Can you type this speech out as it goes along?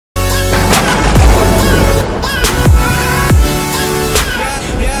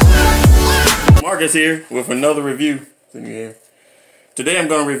Marcus here with another review. Today I'm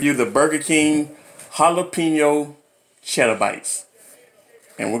going to review the Burger King Jalapeño Cheddar Bites.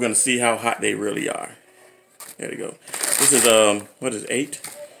 And we're going to see how hot they really are. There we go. This is, what is it, 8?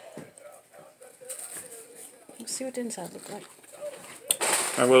 Let's see what the inside looks like.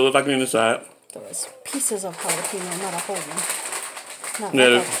 Alright, what it looks like on the inside. Those pieces of jalapeno, not a whole one. Not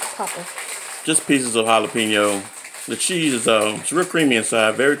Yeah, like a popper. Just pieces of jalapeno. The cheese is it's real creamy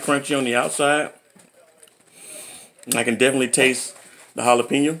inside, very crunchy on the outside. I can definitely taste the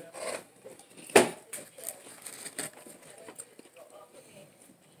jalapeno.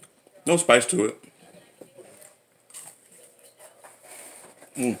 No spice to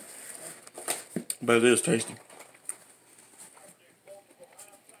it. But it is tasty.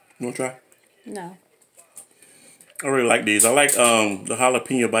 You want to try? No. I really like these. I like the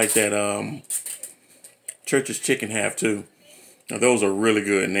jalapeno bites that Church's Chicken have too. Now, those are really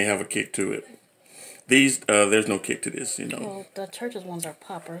good and they have a kick to it. These, there's no kick to this, you know. Well, the Church's ones are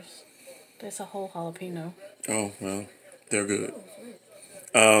poppers. There's a whole jalapeno. Oh, well, they're good.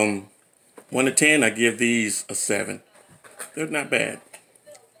 1 to 10, I give these a 7. They're not bad.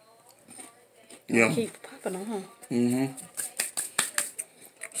 Yeah. Keep popping them, huh? Mm-hmm.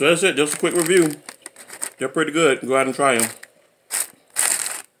 So that's it. Just a quick review. They're pretty good. Go out and try them.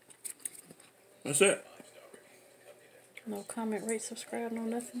 That's it. No comment, rate, subscribe, no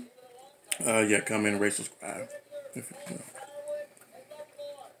nothing? Yeah, comment, rate, subscribe.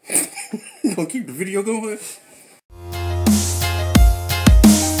 Gonna keep the video going?